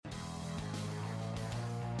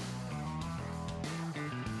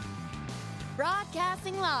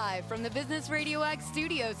Broadcasting live from the Business Radio X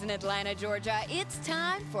studios in Atlanta, Georgia, it's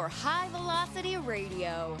time for High Velocity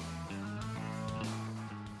Radio.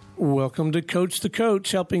 Welcome to Coach the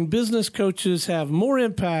Coach, helping business coaches have more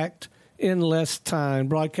impact in less time.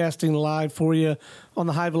 Broadcasting live for you on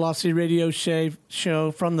the High Velocity Radio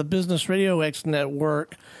show from the Business Radio X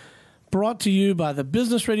network, brought to you by the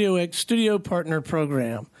Business Radio X Studio Partner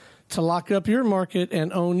Program. To lock up your market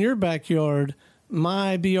and own your backyard,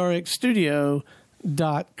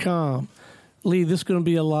 mybrxstudio.com. Lee, this is going to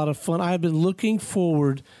be a lot of fun. I have been looking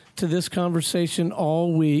forward to this conversation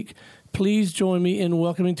all week. Please join me in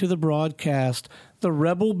welcoming to the broadcast the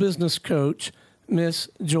Rebel Business Coach, Miss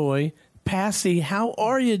Joy Passy. How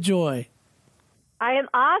are you, Joy? I am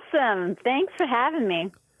awesome. Thanks for having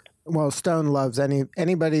me. Well, Stone loves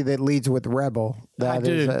anybody that leads with Rebel. I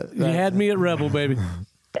do. You had me at Rebel, baby.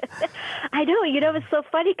 I know. It's so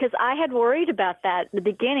funny because I had worried about that in the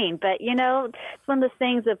beginning. But, it's one of those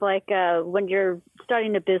things of like when you're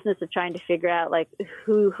starting a business of trying to figure out like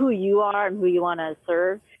who you are and who you want to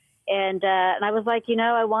serve. And I was like,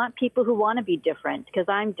 I want people who want to be different because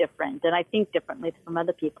I'm different and I think differently from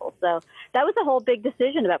other people. So that was a whole big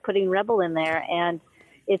decision about putting Rebel in there. And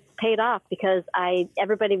it's paid off because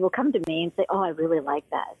everybody will come to me and say, oh, I really like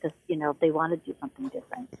that because, they want to do something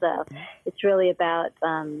different. So it's really about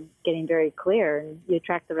getting very clear and you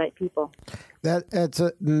attract the right people. That's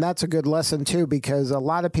a good lesson, too, because a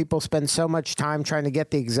lot of people spend so much time trying to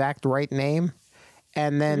get the exact right name.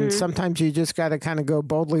 And then sometimes you just got to kind of go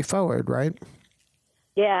boldly forward, right?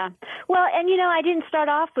 Yeah. Well, and, I didn't start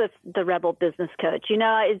off with the Rebel Business Coach.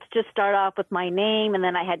 It's just start off with my name, and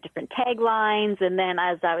then I had different taglines. And then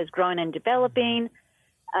as I was growing and developing,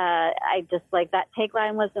 I just like that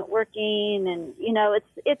tagline wasn't working. And,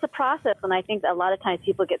 it's a process. And I think that a lot of times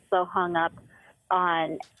people get so hung up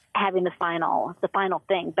on having the final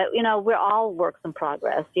thing. But, we're all works in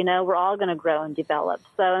progress. We're all going to grow and develop.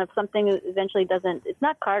 So if something eventually it's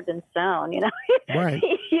not carved in stone, Right.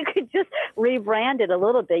 You could just rebrand it a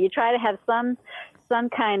little bit. You try to have some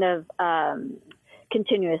kind of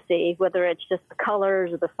continuity, whether it's just the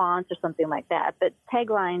colors or the fonts or something like that. But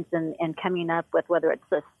taglines and coming up with whether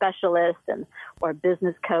it's a specialist or a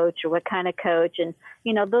business coach or what kind of coach, and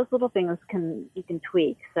those little things you can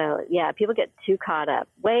tweak. So yeah, people get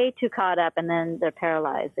way too caught up, and then they're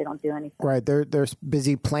paralyzed. They don't do anything. Right, they're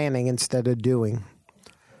busy planning instead of doing.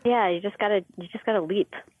 Yeah, you just gotta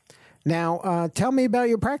leap. Now, tell me about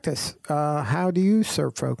your practice. How do you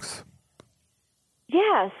serve folks?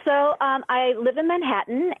 Yeah, so I live in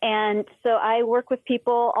Manhattan, and so I work with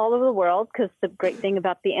people all over the world because the great thing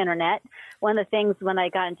about the internet, one of the things when I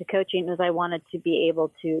got into coaching was I wanted to be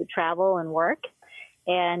able to travel and work.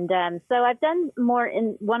 And so I've done more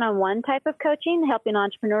in one-on-one type of coaching, helping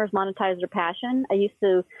entrepreneurs monetize their passion. I used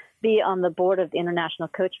to be on the board of the International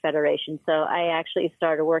Coach Federation, so I actually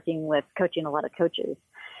started coaching a lot of coaches.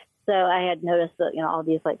 So I had noticed that, all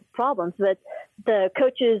these like problems, but the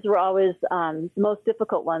coaches were always the most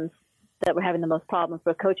difficult ones that were having the most problems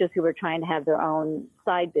were coaches who were trying to have their own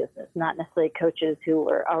side business, not necessarily coaches who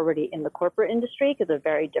were already in the corporate industry because they're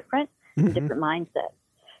very different, different mindset.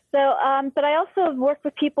 So, but I also worked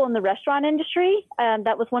with people in the restaurant industry.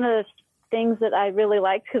 That was one of the things that I really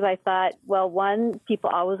liked because I thought, well, one,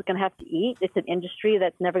 people are always going to have to eat. It's an industry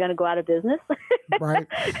that's never going to go out of business. Right.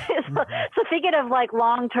 So thinking of like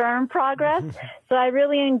long-term progress. So I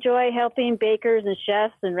really enjoy helping bakers and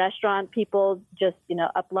chefs and restaurant people just,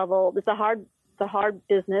 up level. It's a hard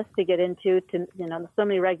business to get into, so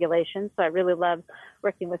many regulations. So I really love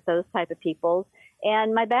working with those type of people.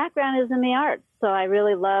 And my background is in the arts. So I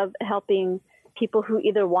really love helping people who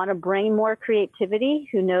either want to bring more creativity,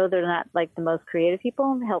 who know they're not like the most creative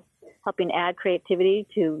people, helping add creativity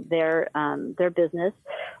to their business,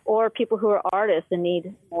 or people who are artists and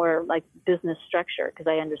need more like business structure because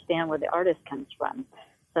I understand where the artist comes from.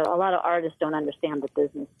 So a lot of artists don't understand the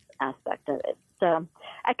business aspect of it. So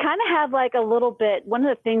I kind of have like a little bit, one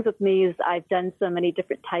of the things with me is I've done so many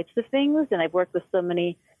different types of things and I've worked with so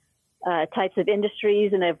many types of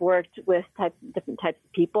industries, and I've worked with different types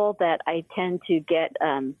of people that I tend to get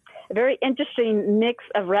a very interesting mix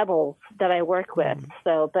of rebels that I work with.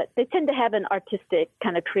 So, but they tend to have an artistic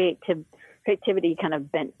kind of creativity kind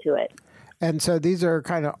of bent to it. And so these are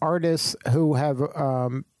kind of artists who have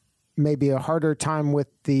maybe a harder time with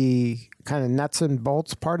the kind of nuts and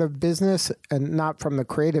bolts part of business, and not from the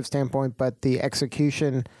creative standpoint, but the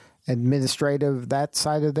execution, administrative, that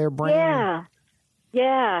side of their brain.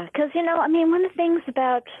 Yeah, because, one of the things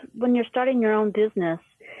about when you're starting your own business,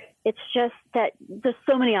 it's just that there's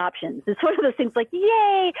so many options. It's one of those things like,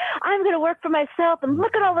 yay, I'm going to work for myself and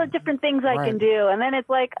look at all the different things I can do. And then it's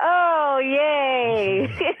like, oh, yay,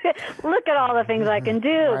 look at all the things I can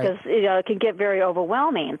do, because it can get very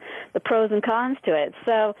overwhelming, the pros and cons to it.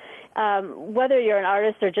 So whether you're an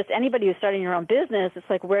artist or just anybody who's starting your own business, it's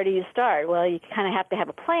like, where do you start? Well, you kind of have to have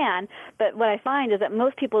a plan. But what I find is that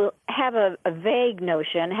most people have a vague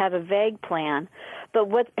notion, have a vague plan. But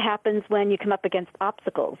what happens when you come up against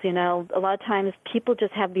obstacles? A lot of times people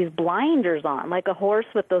just have these blinders on, like a horse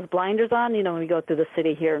with those blinders on. When we go through the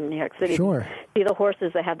city here in New York City, sure, see the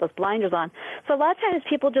horses that have those blinders on. So a lot of times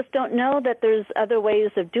people just don't know that there's other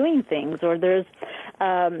ways of doing things, or there's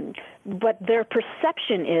what their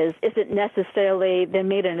perception isn't necessarily they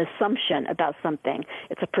made an assumption about something.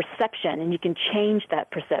 It's a perception, and you can change that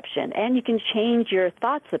perception, and you can change your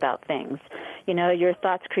thoughts about things. Your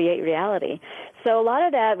thoughts create reality. So a lot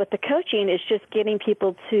of that with the coaching is just getting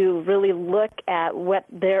people to really look at what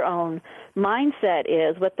their own mindset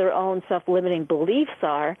is, what their own self-limiting beliefs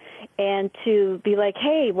are, and to be like,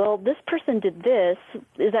 hey, well, this person did this.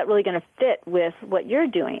 Is that really going to fit with what you're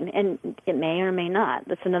doing? And it may or may not.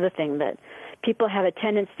 That's another thing, that people have a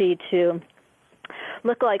tendency to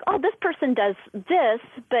look like, oh, this person does this,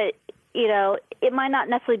 but it might not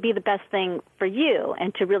necessarily be the best thing for you,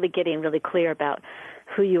 and to really getting really clear about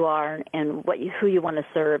who you are and who you want to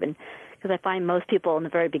serve. And because I find most people in the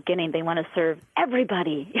very beginning, they want to serve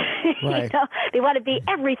everybody. Right. They want to be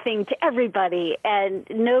everything to everybody, and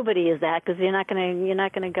nobody is that, because you're not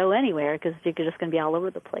going to go anywhere, because you're just going to be all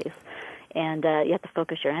over the place. And you have to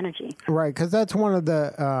focus your energy. Right, because that's one of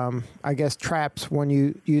the, traps when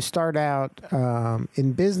you start out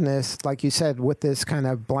in business, like you said, with this kind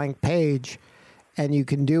of blank page, and you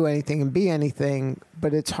can do anything and be anything,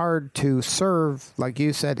 but it's hard to serve, like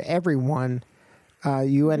you said, everyone.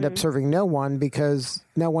 You end up serving no one, because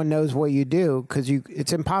no one knows what you do, because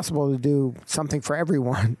it's impossible to do something for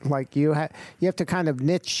everyone. Like you have to kind of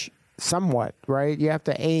niche somewhat, right? You have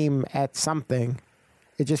to aim at something.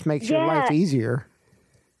 It just makes your life easier.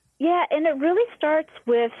 Yeah, and it really starts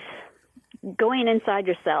with going inside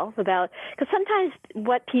yourself, because sometimes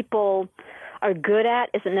what people are good at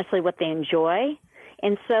isn't necessarily what they enjoy.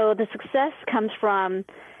 And so the success comes from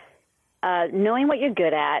knowing what you're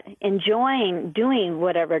good at, enjoying doing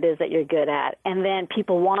whatever it is that you're good at, and then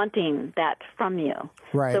people wanting that from you.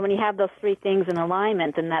 Right. So when you have those three things in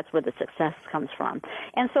alignment, then that's where the success comes from.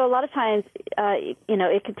 And so a lot of times,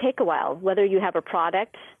 it can take a while, whether you have a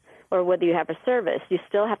product or whether you have a service. You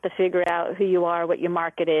still have to figure out who you are, what your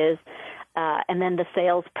market is, and then the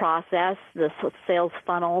sales process, the sales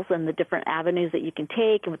funnels, and the different avenues that you can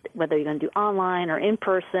take, whether you're going to do online or in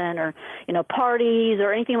person, or parties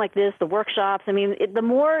or anything like this, the workshops. I mean, the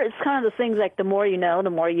more, it's kind of the things like the more you know, the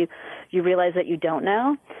more you realize that you don't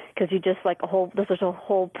know, because you just there's a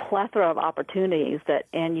whole plethora of opportunities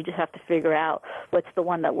and you just have to figure out what's the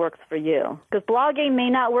one that works for you. Because blogging may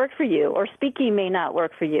not work for you, or speaking may not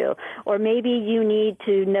work for you, or maybe you need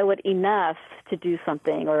to know it enough to do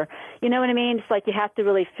something, or you know what I mean? It's like you have to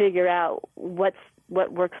really figure out what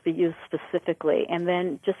works for you specifically, and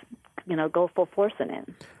then just go full force in it.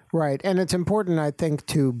 Right, and it's important, I think,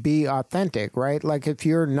 to be authentic, right? Like if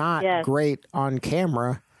you're not great on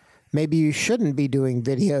camera, maybe you shouldn't be doing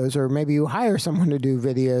videos, or maybe you hire someone to do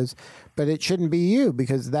videos, but it shouldn't be you,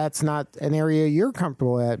 because that's not an area you're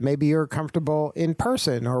comfortable at. Maybe you're comfortable in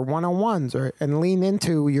person or one-on-ones, and lean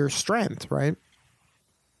into your strength, right?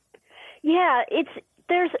 Yeah, it's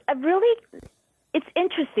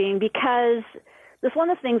interesting, because there's one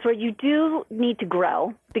of the things where you do need to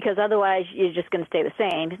grow, because otherwise you're just going to stay the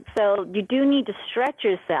same. So you do need to stretch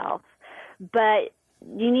yourself, but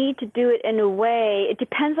you need to do it in a way, it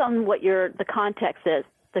depends on what the context is,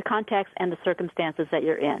 the context and the circumstances that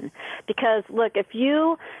you're in. Because look, if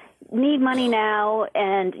you need money now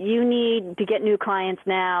and you need to get new clients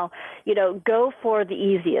now, go for the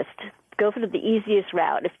easiest. Go for the easiest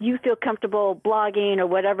route. If you feel comfortable blogging or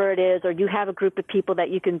whatever it is, or you have a group of people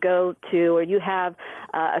that you can go to, or you have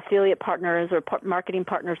affiliate partners or marketing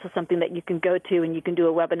partners or something that you can go to and you can do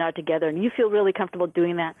a webinar together, and you feel really comfortable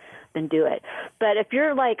doing that, then do it. But if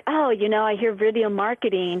you're like, I hear video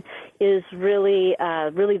marketing is really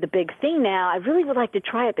the big thing now, I really would like to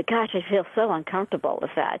try it, but gosh, I feel so uncomfortable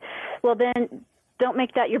with that. Well, then don't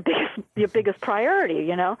make that your biggest priority.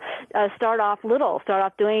 Start off little. Start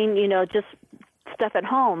off doing just stuff at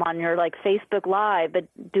home on your Facebook Live, but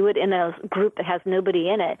do it in a group that has nobody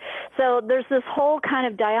in it. So there's this whole kind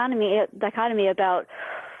of dichotomy about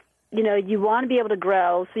you want to be able to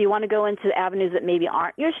grow, so you want to go into avenues that maybe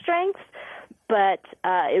aren't your strengths, but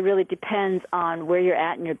it really depends on where you're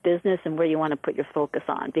at in your business and where you want to put your focus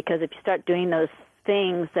on. Because if you start doing those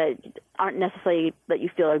things that aren't necessarily that you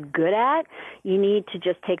feel are good at, you need to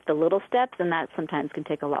just take the little steps, and that sometimes can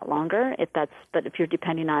take a lot longer. But if you're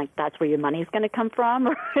depending on that's where your money is going to come from,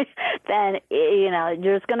 then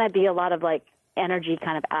there's going to be a lot of energy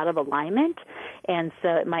kind of out of alignment, and so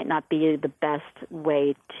it might not be the best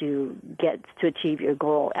way to achieve your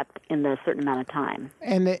goal in a certain amount of time.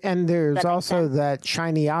 And there's also that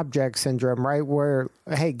shiny object syndrome, right? Where,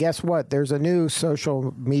 hey, guess what? There's a new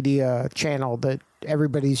social media channel that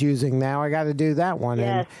everybody's using now. I got to do that one.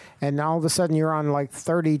 Yes. And all of a sudden you're on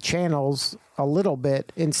 30 channels a little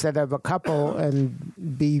bit instead of a couple,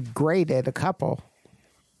 and be great at a couple.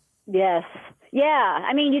 Yes. Yeah,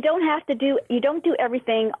 I mean, you don't do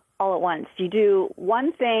everything all at once. You do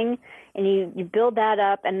one thing, and you build that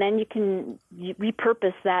up, and then you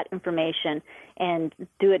repurpose that information and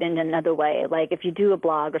do it in another way. Like if you do a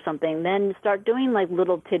blog or something, then start doing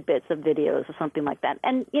little tidbits of videos or something like that.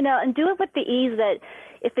 And, and do it with the ease that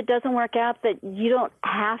if it doesn't work out, that you don't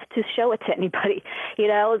have to show it to anybody.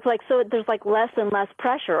 It's so there's less and less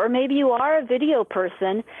pressure. Or maybe you are a video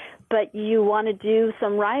person, but you want to do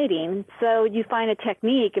some writing, so you find a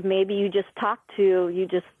technique of maybe you just talk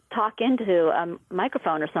into a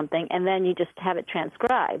microphone or something, and then you just have it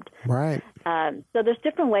transcribed. Right. So there's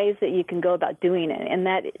different ways that you can go about doing it, and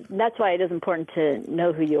that's why it is important to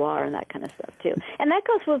know who you are and that kind of stuff too. And that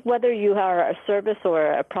goes with whether you are a service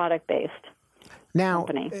or a product-based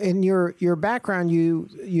company. Now, in your background,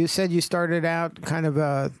 you said you started out kind of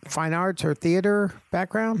a fine arts or theater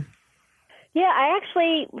background? Yeah,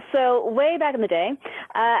 so way back in the day,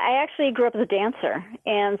 I actually grew up as a dancer.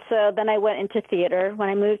 And so then I went into theater when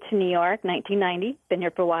I moved to New York, 1990, been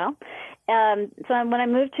here for a while. So when I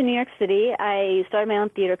moved to New York City, I started my own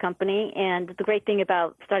theater company. And the great thing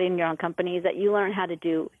about starting your own company is that you learn how to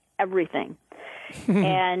do everything.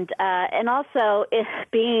 and also,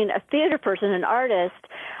 being a theater person, an artist,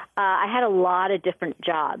 I had a lot of different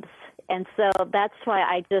jobs. And so that's why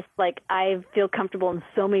I feel comfortable in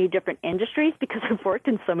so many different industries, because I've worked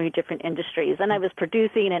in so many different industries. And I was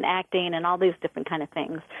producing and acting and all these different kind of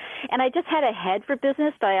things. And I just had a head for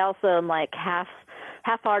business, but I also am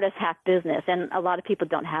half artist, half business. And a lot of people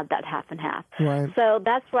don't have that half and half. Right. So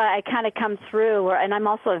that's why I kind of come through, and I'm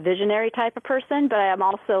also a visionary type of person, but I'm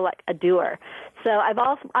also a doer. So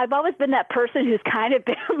I've always been that person who's kind of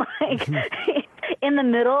been in the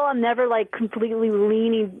middle. I'm never completely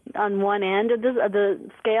leaning on one end of the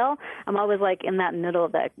scale. I'm always in that middle,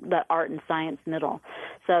 that art and science middle.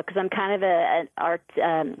 So because I'm kind of an art,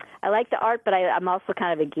 I like the art, but I'm also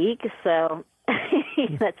kind of a geek. So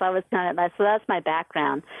that's always so that's my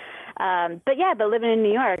background. But living in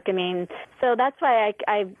New York, so that's why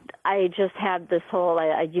I just have this whole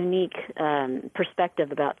a unique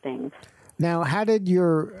perspective about things. Now, how did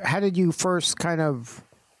you first kind of,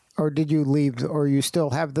 or did you leave, or you still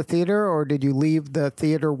have the theater, or did you leave the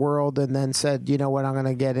theater world and then said, you know what, I'm going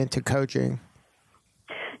to get into coaching?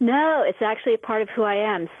 No, it's actually a part of who I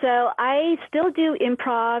am. So I still do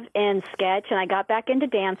improv and sketch, and I got back into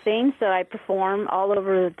dancing, so I perform all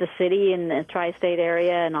over the city and the tri-state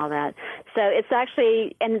area and all that. So it's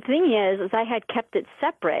actually, and the thing is I had kept it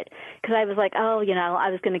separate, because I was I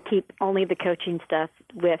was going to keep only the coaching stuff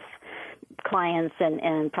with clients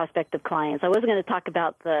and prospective clients. I wasn't going to talk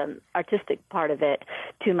about the artistic part of it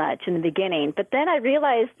too much in the beginning, but then I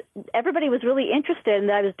realized everybody was really interested, and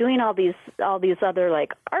that I was doing all these other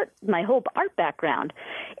art, my whole art background,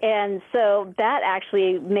 and so that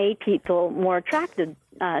actually made people more attracted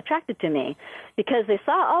to me, because they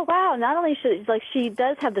saw, oh wow, not only she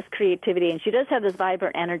does have this creativity and she does have this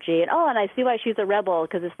vibrant energy, and I see why she's a rebel,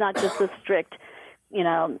 because it's not just this strict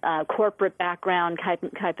corporate background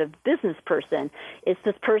type of business person. It's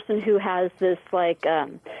this person who has this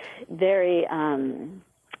very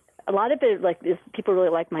a lot of it people really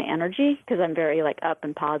like my energy, because I'm very up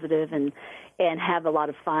and positive and have a lot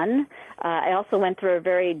of fun. I also went through a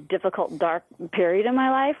very difficult, dark period in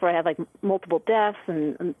my life where I had multiple deaths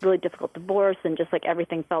and really difficult divorce, and just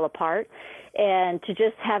everything fell apart. And to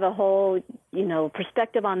just have a whole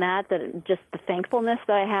perspective on that just the thankfulness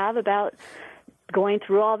that I have about going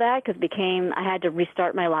through all that, because I had to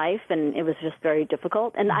restart my life, and it was just very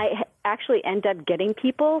difficult. And I actually end up getting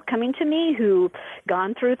people coming to me who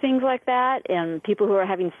gone through things like that, and people who are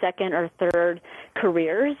having second or third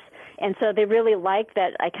careers. And so they really like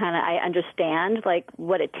that I understand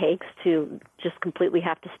what it takes to just completely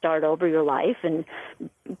have to start over your life and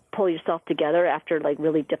pull yourself together after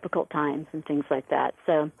really difficult times and things like that.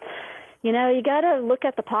 So you got to look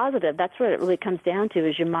at the positive. That's what it really comes down to,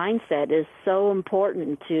 is your mindset is so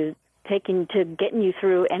important to getting you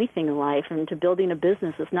through anything in life, and to building a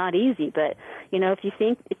business is not easy. But if you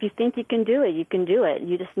think you can do it, you can do it.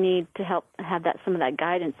 You just need to have some of that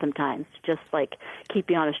guidance sometimes, just like keep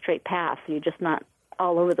you on a straight path, so you're just not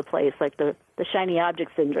all over the place like the shiny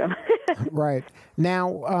object syndrome. Right.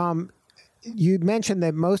 Now, you mentioned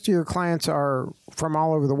that most of your clients are from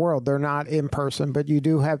all over the world. They're not in person, but you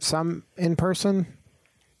do have some in person?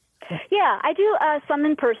 Yeah, I do some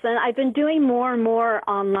in person. I've been doing more and more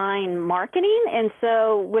online marketing, and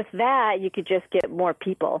so with that, you could just get more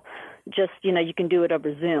people. Just, you can do it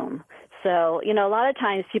over Zoom. So, a lot of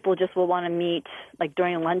times people just will want to meet like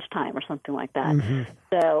during lunchtime or something like that. Mm-hmm.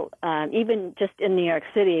 So even just in New York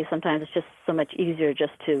City, sometimes it's just so much easier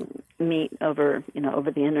just to meet over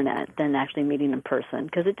the internet than actually meeting in person,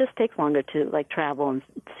 because it just takes longer to like travel and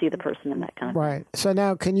see the person and that kind of thing. Right. So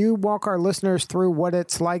now, can you walk our listeners through what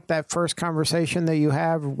it's like, that first conversation that you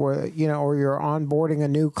have, where, or you're onboarding a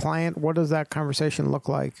new client? What does that conversation look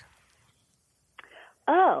like?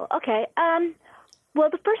 Oh, okay. Well,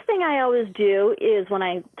 the first thing I always do is when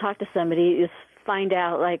I talk to somebody is find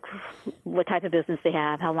out like what type of business they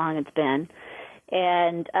have, how long it's been,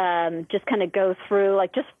 and just kind of go through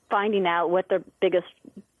like just finding out what their biggest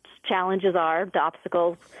challenges are, the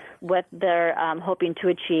obstacles, what they're hoping to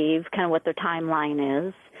achieve, kind of what their timeline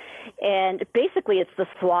is. And basically it's the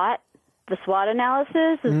SWOT. The SWOT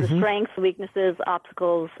analysis is the strengths, weaknesses,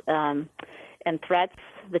 obstacles, and threats,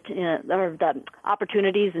 or the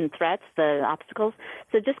opportunities and threats, the obstacles.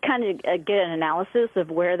 So just kind of get an analysis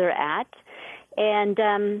of where they're at.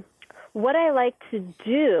 And what I like to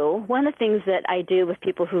do, one of the things that I do with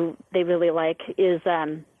people who they really like is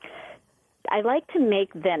I like to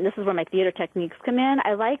make them, this is where my theater techniques come in,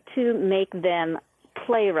 I like to make them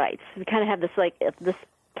playwrights. We kind of have this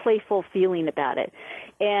playful feeling about it.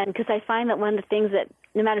 And because I find that one of the things that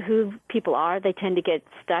no matter who people are, they tend to get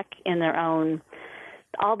stuck in their own,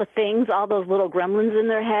 all the things, all those little gremlins in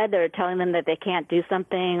their head that are telling them that they can't do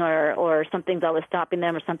something, or something's always stopping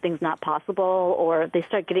them, or something's not possible, or they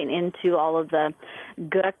start getting into all of the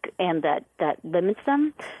gook and that limits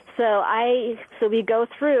them. So we go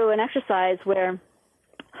through an exercise where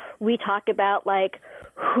we talk about like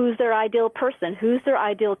who's their ideal person, who's their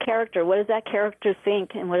ideal character, what does that character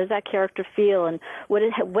think, and what does that character feel, and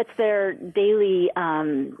what's their daily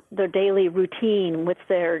routine, what's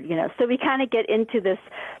their So we kind of get into this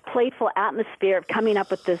playful atmosphere of coming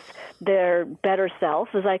up with their better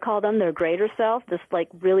self, as I call them, their greater self, this like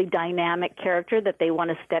really dynamic character that they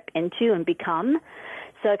want to step into and become.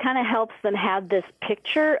 So it kind of helps them have this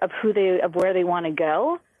picture of where they want to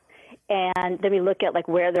go. And then we look at like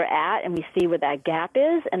where they're at, and we see where that gap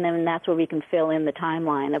is, and then that's where we can fill in the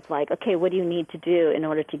timeline of like, okay, what do you need to do in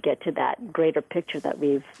order to get to that greater picture that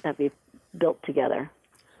we've built together?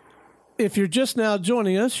 If you're just now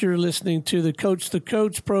joining us, you're listening to the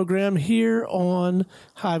Coach program here on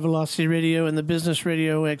High Velocity Radio and the Business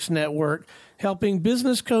Radio X Network, helping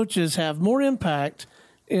business coaches have more impact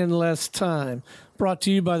in less time. Brought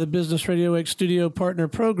to you by the Business Radio X Studio Partner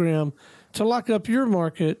Program. To lock up your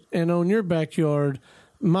market and own your backyard,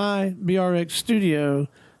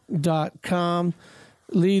 mybrxstudio.com.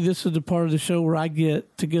 Lee, this is the part of the show where I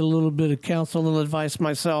get to get a little bit of counsel and advice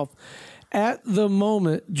myself. At the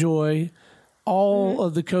moment, Joy, all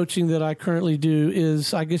of the coaching that I currently do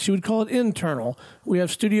is, I guess you would call it internal. We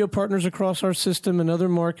have studio partners across our system in other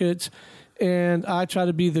markets, and I try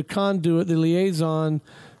to be the conduit, the liaison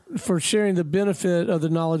for sharing the benefit of the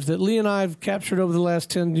knowledge that Lee and I have captured over the last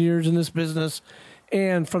 10 years in this business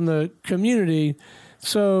and from the community.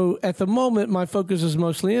 So at the moment, my focus is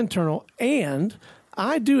mostly internal, and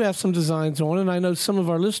I do have some designs on, and I know some of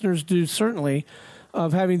our listeners do certainly,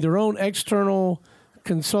 of having their own external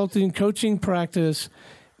consulting, coaching practice.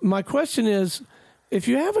 My question is, if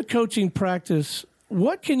you have a coaching practice,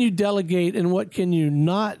 what can you delegate and what can you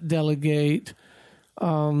not delegate?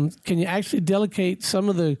 Can you actually delegate some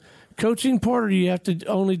of the coaching part, or do you have to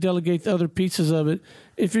only delegate the other pieces of it?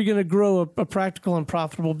 If you're going to grow a practical and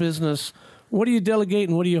profitable business, what do you delegate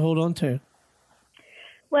and what do you hold on to?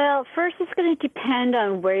 Well, first it's going to depend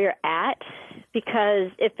on where you're at, because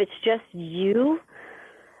if it's just you,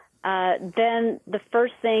 then the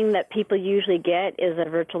first thing that people usually get is a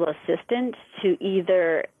virtual assistant to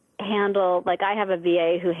either handle, like I have a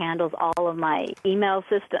VA who handles all of my email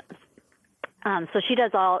systems. So she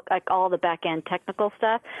does all the back-end technical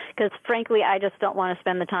stuff, because frankly, I just don't want to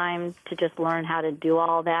spend the time to just learn how to do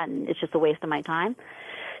all that, and it's just a waste of my time.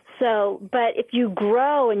 So, but if you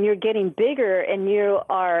grow and you're getting bigger and you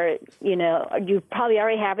are, you probably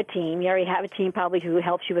already have a team. You already have a team probably who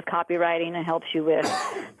helps you with copywriting and helps you with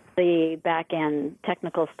the back end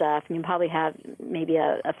technical stuff, and you probably have maybe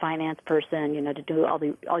a finance person, to do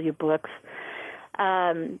all your books.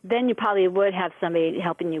 Then you probably would have somebody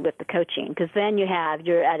helping you with the coaching, because then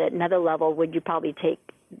you're at another level where you probably take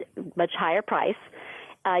much higher price.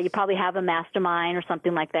 You probably have a mastermind or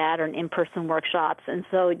something like that, or an in-person workshops. And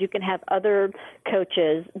so you can have other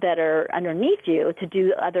coaches that are underneath you to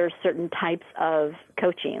do other certain types of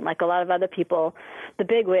coaching. Like a lot of other people, the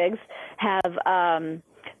bigwigs have,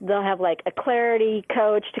 they'll have like a clarity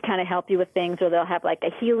coach to kind of help you with things, or they'll have like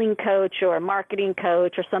a healing coach or a marketing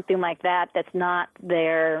coach or something like that that's not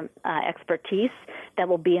their expertise, that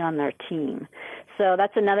will be on their team. So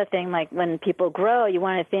that's another thing, like when people grow, you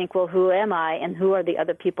want to think, well, who am I and who are the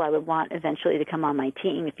other people I would want eventually to come on my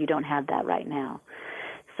team if you don't have that right now.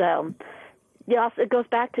 So it goes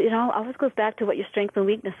back to, always goes back to what your strengths and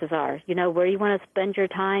weaknesses are, where you want to spend your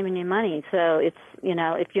time and your money. So it's,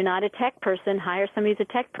 if you're not a tech person, hire somebody who's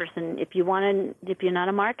a tech person. If you're not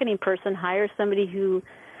a marketing person, hire somebody who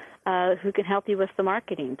can help you with the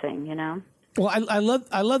marketing thing, Well, I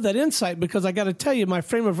love that insight, because I got to tell you, my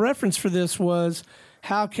frame of reference for this was,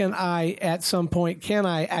 how can I, at some point, can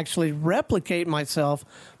I actually replicate myself?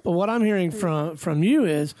 But what I'm hearing from you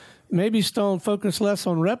is maybe Stone focus less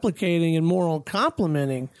on replicating and more on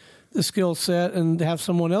complementing the skill set, and have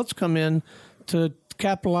someone else come in to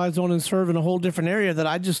capitalize on and serve in a whole different area that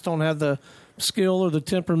I just don't have the skill or the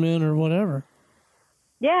temperament or whatever.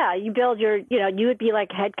 Yeah, you build you would be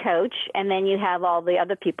like head coach, and then you have all the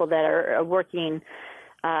other people that are working,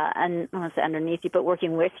 I don't say underneath you, but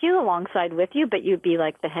working with you, alongside with you, but you'd be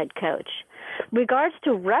like the head coach. Regards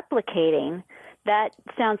to replicating, that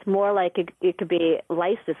sounds more like it could be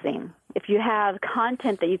licensing. If you have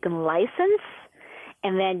content that you can license,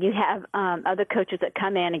 and then you have other coaches that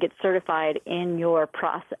come in and get certified in your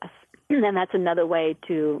process, then that's another way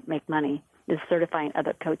to make money, is certifying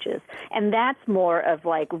other coaches. And that's more of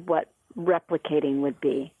like what replicating would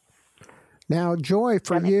be. Now, Joy,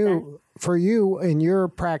 for you in your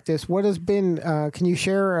practice, what has been, can you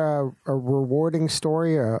share a rewarding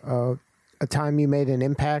story, a time you made an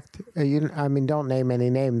impact? Don't name any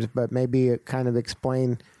names, but maybe kind of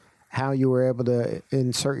explain how you were able to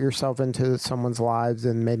insert yourself into someone's lives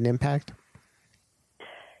and made an impact?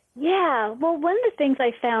 Yeah, well, one of the things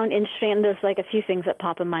I found interesting, and there's like a few things that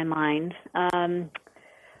pop in my mind.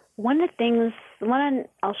 One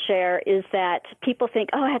I'll share is that people think,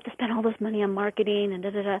 I have to spend all this money on marketing and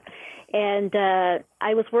da-da-da. And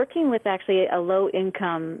I was working with actually a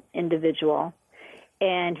low-income individual,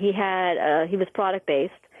 and he was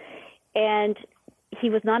product-based, and he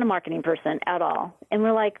was not a marketing person at all. And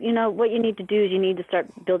we're like, what you need to do is you need to start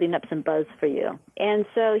building up some buzz for you. And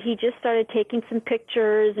so he just started taking some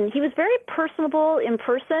pictures, and he was very personable in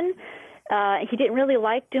person. He didn't really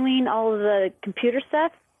like doing all of the computer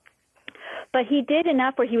stuff, but he did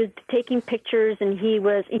enough where he was taking pictures, and he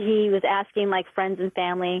was asking like friends and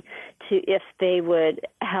family if they would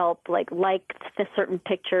help like certain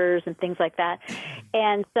pictures and things like that.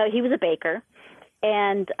 And so he was a baker,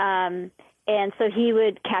 and so he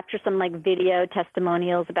would capture some like video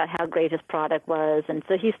testimonials about how great his product was. And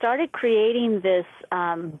so he started creating this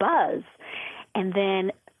buzz. And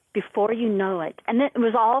then before you know it, and then it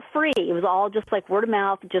was all free. It was all just like word of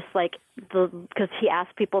mouth, just like because he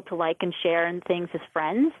asked people to like and share and things, his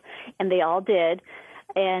friends, and they all did.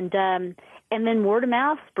 And then word of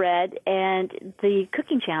mouth spread, and the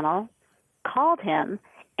cooking channel called him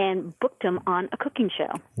and booked him on a cooking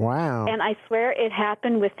show. Wow. And I swear it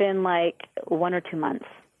happened within like 1 or 2 months,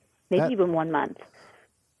 maybe even 1 month.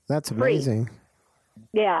 That's amazing.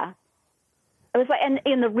 Yeah. It was like,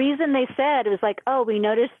 and the reason they said, it was like, we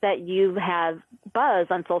noticed that you have buzz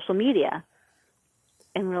on social media.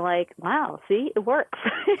 And we're like, wow, see, it works.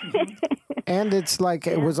 And it's like,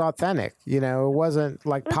 it was authentic, it wasn't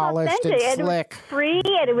like polished and slick. It was free,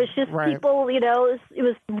 and it was just people, it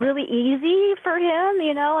was really easy for him,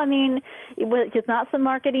 he's not some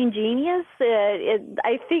marketing genius.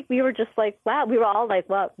 I think we were just like, wow, we were all like,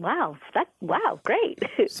 wow, great.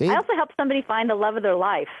 See? I also helped somebody find the love of their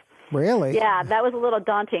life. Really? Yeah, that was a little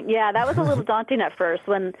daunting. Yeah, that was a little daunting at first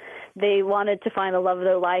when they wanted to find the love of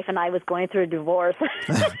their life and I was going through a divorce.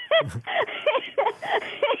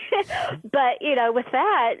 But, with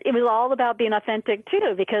that, it was all about being authentic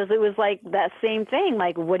too, because it was like that same thing,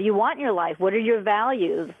 like, what do you want in your life? What are your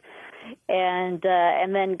values? And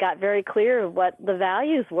then got very clear what the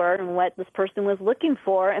values were and what this person was looking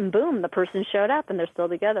for, and boom, the person showed up and they're still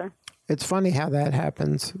together. It's funny how that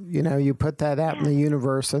happens. You put that out in the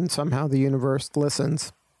universe, and somehow the universe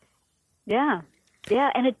listens. Yeah.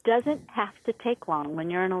 Yeah, and it doesn't have to take long when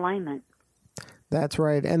you're in alignment. That's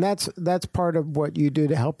right. And that's part of what you do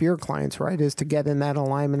to help your clients, right? Is to get in that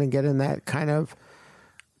alignment and get in that kind of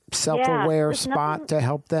self-aware spot to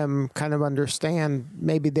help them kind of understand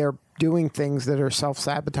maybe they're doing things that are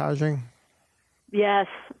self-sabotaging. Yes.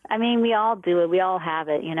 I mean, we all do it. We all have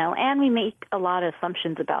it, and we make a lot of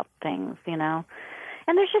assumptions about things, And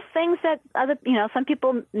there's just things that some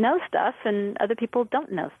people know stuff and other people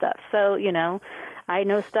don't know stuff. So, I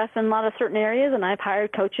know stuff in a lot of certain areas, and I've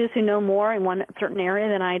hired coaches who know more in one certain area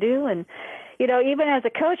than I do. And, even as a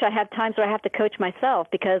coach, I have times where I have to coach myself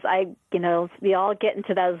because we all get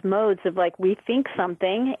into those modes of like we think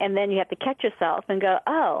something, and then you have to catch yourself and go,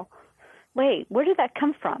 oh, wait, where did that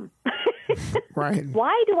come from? Right.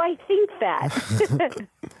 Why do I think that?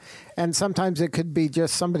 And sometimes it could be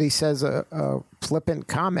just somebody says a flippant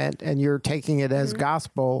comment and you're taking it as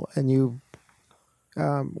gospel, and you,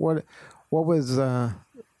 what was,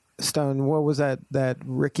 Stone, what was that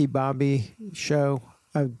Ricky Bobby show?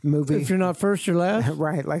 A movie. If you're not first, you're last.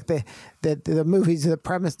 Right. Like the movies, the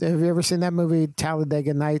premise. Have you ever seen that movie,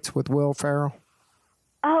 Talladega Nights, with Will Ferrell?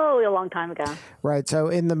 Oh, a long time ago. Right. So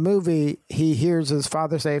in the movie, he hears his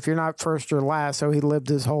father say, if you're not first, you're last. So he lived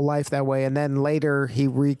his whole life that way. And then later he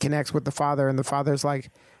reconnects with the father, and the father's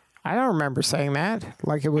like, I don't remember saying that.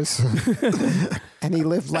 Like it was, and he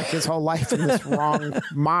lived like his whole life in this wrong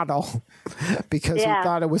model because he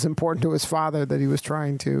thought it was important to his father that he was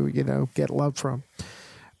trying to, get love from.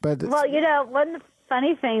 But well, one of the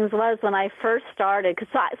funny things was when I first started, because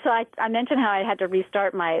I mentioned how I had to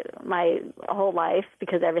restart my whole life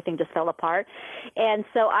because everything just fell apart, and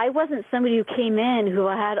so I wasn't somebody who came in who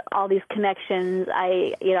had all these connections.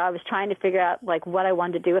 I was trying to figure out like what I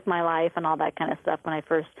wanted to do with my life and all that kind of stuff when I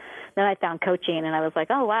first. Then I found coaching, and I was like,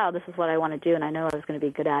 oh wow, this is what I want to do, and I know I was going to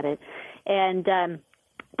be good at it, and.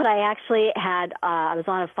 But I actually had, I was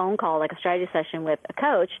on a phone call, like a strategy session with a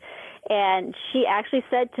coach, and she actually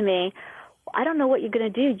said to me, I don't know what you're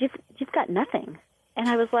going to do. You've got nothing. And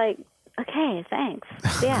I was like, okay, thanks.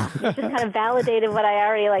 Yeah. It just kind of validated what I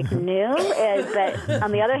already knew is that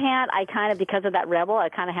on the other hand, I kind of, because of that rebel, I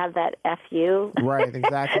kind of have that F you right,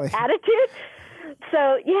 exactly. attitude.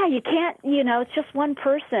 So yeah, you can't, it's just one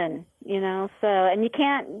person, so, and you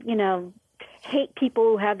can't, hate people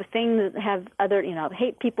who have the things that have other,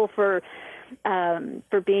 hate people for having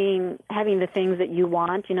the things that you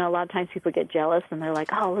want. A lot of times people get jealous and they're like,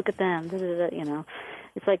 oh, look at them,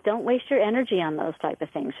 It's like, don't waste your energy on those type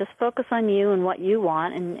of things. Just focus on you and what you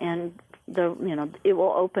want, and it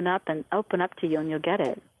will open up to you, and you'll get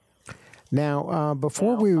it. Now,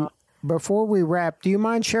 before we wrap, do you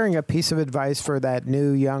mind sharing a piece of advice for that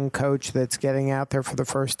new young coach that's getting out there for the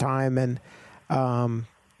first time, and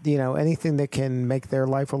anything that can make their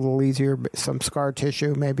life a little easier, some scar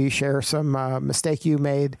tissue, maybe share some mistake you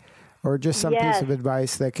made, or just some piece of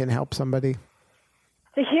advice that can help somebody?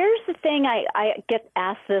 So here's the thing, I get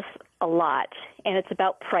asked this a lot, and it's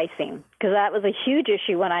about pricing, because that was a huge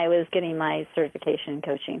issue when I was getting my certification in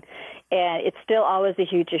coaching, and it's still always a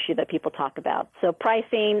huge issue that people talk about. So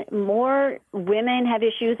pricing, more women have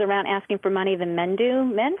issues around asking for money than men do.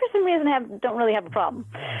 Men, for some reason, don't really have a problem,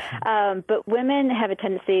 but women have a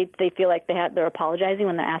tendency, they feel like they're apologizing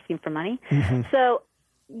when they're asking for money. Mm-hmm. So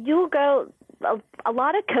you'll go. A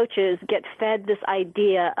lot of coaches get fed this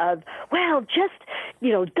idea of, well, just,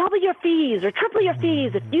 double your fees or triple your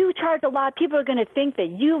fees. If you charge a lot, people are going to think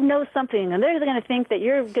that you know something, and they're going to think that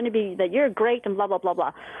you're great and blah, blah, blah,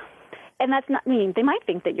 blah. And that's not mean. They might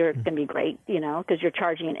think that you're going to be great, because you're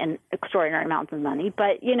charging an extraordinary amount of money.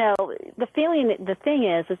 But, the thing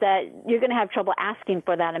is that you're going to have trouble asking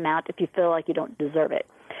for that amount if you feel like you don't deserve it.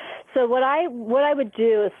 So what I would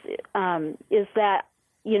do is that,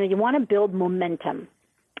 you want to build momentum.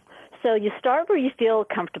 So you start where you feel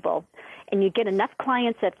comfortable, and you get enough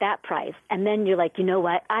clients at that price, and then you're like, you know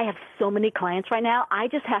what? I have so many clients right now. I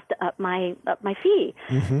just have to up my fee.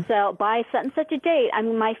 Mm-hmm. So by such and such a date,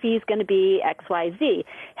 my fee is going to be X, Y, Z.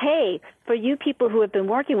 Hey, for you people who have been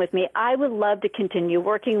working with me, I would love to continue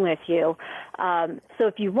working with you. So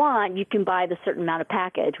if you want, you can buy the certain amount of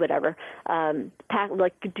package, whatever.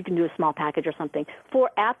 Like you can do a small package or something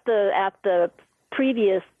for at the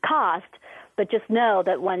previous cost, but just know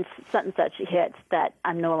that once such and such hits that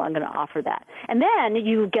I'm no longer going to offer that. And then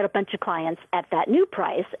you get a bunch of clients at that new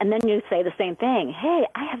price, and then you say the same thing. Hey,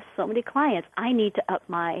 I have so many clients. I need to up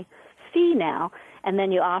my fee now. And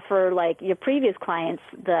then you offer like your previous clients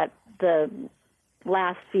that the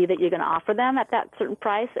last fee that you're going to offer them at that certain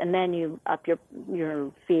price, and then you up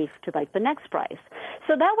your fee to like the next price.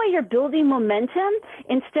 So that way you're building momentum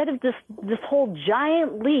instead of this whole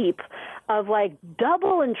giant leap of like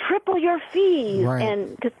double and triple your fees. Right.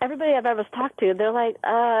 And because everybody I've ever talked to, they're like,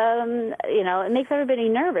 it makes everybody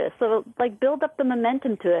nervous. So like build up the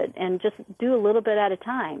momentum to it and just do a little bit at a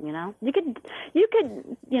time. You could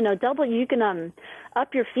double. You can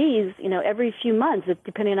up your fees, every few months,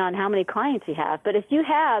 depending on how many clients you have. But if you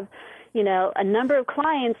have, a number of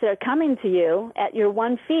clients that are coming to you at your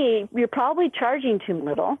one fee, you're probably charging too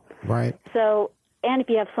little. Right. So, and if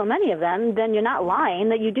you have so many of them, then you're not lying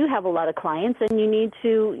that you do have a lot of clients, and you need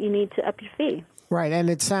to up your fee. Right, and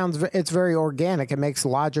it's very organic. It makes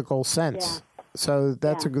logical sense. Yeah. So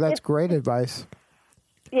that's great advice.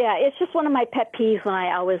 Yeah, it's just one of my pet peeves when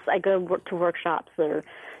I go to workshops or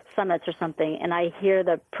summits or something, and I hear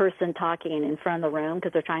the person talking in front of the room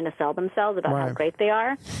because they're trying to sell themselves about how great they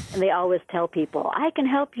are, and they always tell people, "I can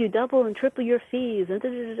help you double and triple your fees," and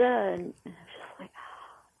and it's just like,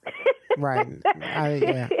 Right.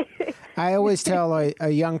 I always tell a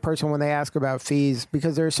young person when they ask about fees,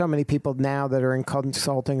 because there are so many people now that are in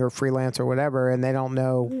consulting or freelance or whatever, and they don't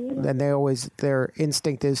know, and their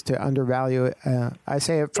instinct is to undervalue it. I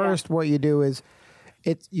say at first, what you do is,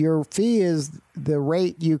 your fee is the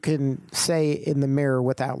rate you can say in the mirror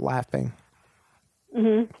without laughing.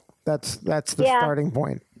 Mm-hmm. That's the starting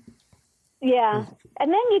point. Yeah.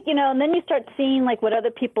 And then you start seeing like what other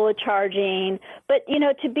people are charging, but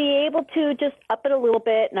to be able to just up it a little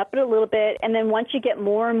bit and up it a little bit, and then once you get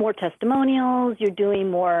more and more testimonials, you're doing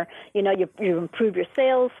more. You improve your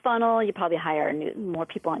sales funnel. You probably hire more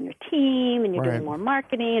people on your team, and you're doing more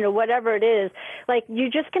marketing or whatever it is. Like you're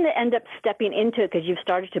just going to end up stepping into it because you've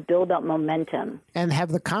started to build up momentum and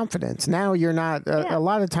have the confidence. Now you're not. A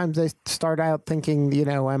lot of times they start out thinking,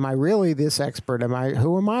 am I really this expert?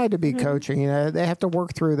 Who am I to be coaching? They have to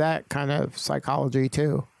work through that kind of psychology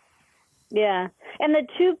too. Yeah. And the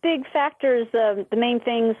two big factors, the main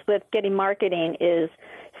things with getting marketing is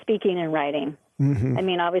speaking and writing. Mm-hmm. I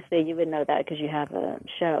mean, obviously you would know that because you have a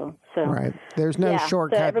show. So right. There's no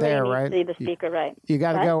shortcut there, right? Needs to be the speaker, right? You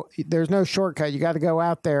got to go. There's no shortcut. You got to go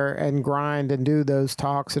out there and grind and do those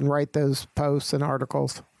talks and write those posts and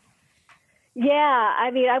articles. Yeah,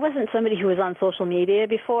 I mean, I wasn't somebody who was on social media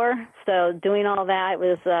before, so doing all that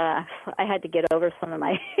was, I had to get over some of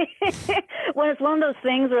my, when it's one of those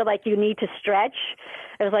things where, like, you need to stretch,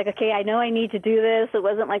 it was like, okay, I know I need to do this. It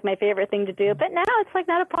wasn't, like, my favorite thing to do, but now it's, like,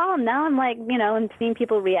 not a problem. Now I'm, like, and seeing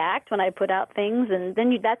people react when I put out things, and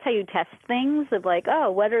then that's how you test things of, like,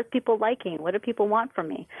 oh, what are people liking? What do people want from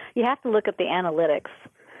me? You have to look at the analytics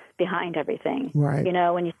behind everything. Right.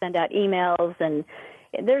 When you send out emails and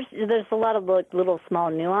there's a lot of little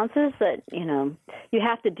small nuances that you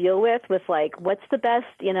have to deal with like what's the best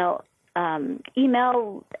email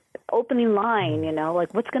opening line,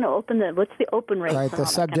 like what's going to what's the open rate, right? The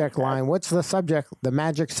subject line, what's the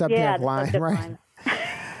magic subject line, right? Line.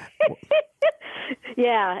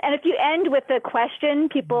 Yeah, and if you end with a question,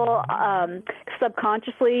 people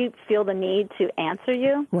subconsciously feel the need to answer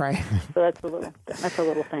you. Right. So that's a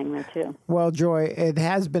little thing there too. Well, Joy, it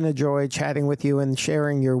has been a joy chatting with you and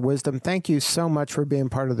sharing your wisdom. Thank you so much for being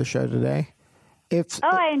part of the show today.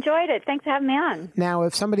 I enjoyed it. Thanks for having me on. Now,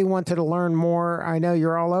 if somebody wanted to learn more, I know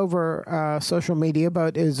you're all over social media,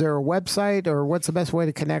 but is there a website or what's the best way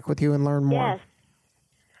to connect with you and learn more? Yes.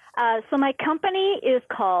 So my company is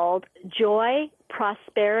called Joy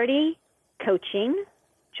Prosperity Coaching.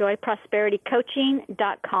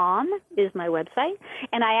 JoyProsperityCoaching.com is my website.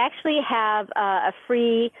 And I actually have a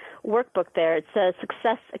free workbook there. It's a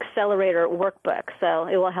Success Accelerator workbook. So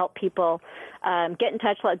it will help people get in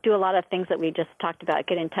touch, do a lot of things that we just talked about,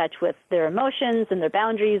 get in touch with their emotions and their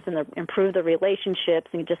boundaries and improve the relationships,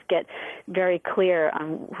 and you just get very clear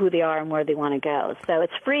on who they are and where they want to go. So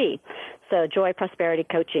it's free. So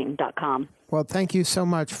JoyProsperityCoaching.com. Well, thank you so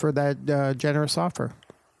much for that generous offer.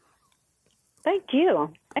 Thank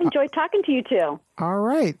you. I enjoyed talking to you, too. All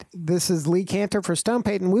right. This is Lee Cantor for Stone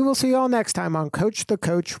Payton. We will see you all next time on Coach the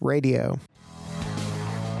Coach Radio.